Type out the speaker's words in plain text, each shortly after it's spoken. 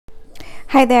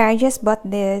Hi there, I just bought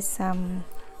this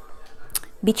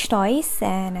beach toys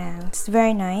and it's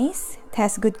very nice. It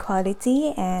has good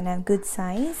quality and a good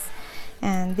size.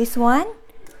 And this one,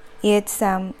 it's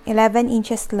 11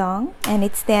 inches long and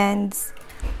it stands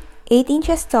 8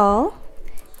 inches tall,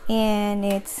 and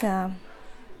it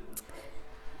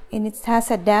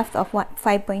has a depth of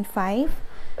 5.5.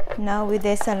 Now with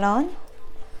this alone,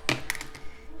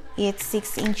 it's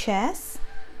 6 inches.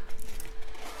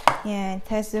 Yeah, it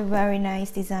has a very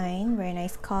nice design, very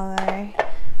nice color.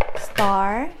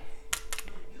 Star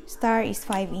is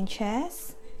 5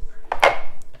 inches,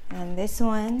 and this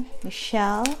one, the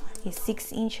shell, is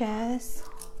 6 inches.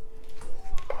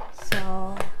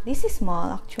 So this is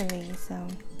small actually, so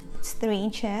it's 3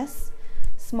 inches.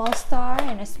 Small star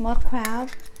and a small crab.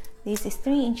 This is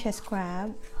 3 inches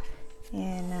crab,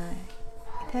 and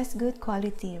it has good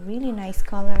quality, really nice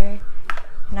color,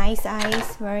 nice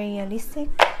eyes, very realistic.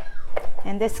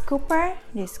 And this scooper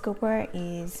is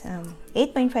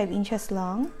 8.5 inches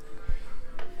long,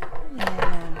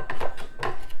 and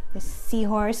the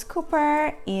seahorse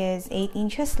scooper is 8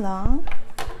 inches long.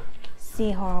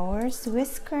 Seahorse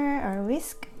whisk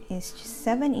is just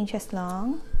 7 inches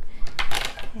long,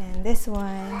 and this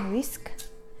one whisk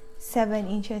 7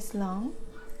 inches long.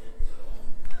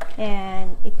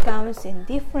 And it comes in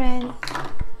different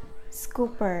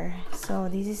scooper. So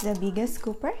this is the biggest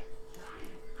scooper.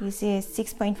 This is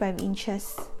 6.5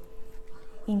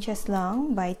 inches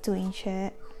long by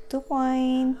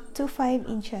 2.25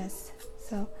 inches.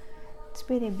 So it's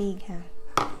pretty big, huh?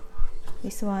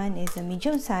 This one is a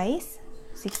medium size,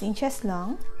 6 inches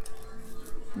long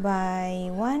by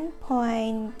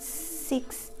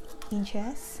 1.6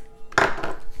 inches.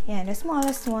 Yeah, the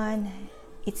smallest one,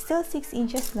 it's still 6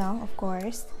 inches long, of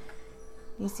course.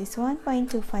 This is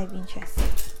 1.25 inches.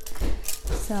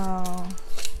 So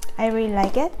I really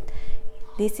like it.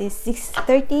 This is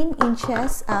 13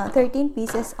 inches, 13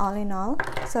 pieces all in all.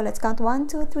 So let's count 1,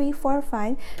 2, 3, 4,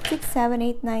 5, 6, 7,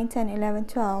 8, 9, 10, 11,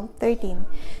 12, 13.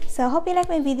 So hope you like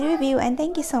my video review, and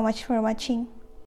thank you so much for watching.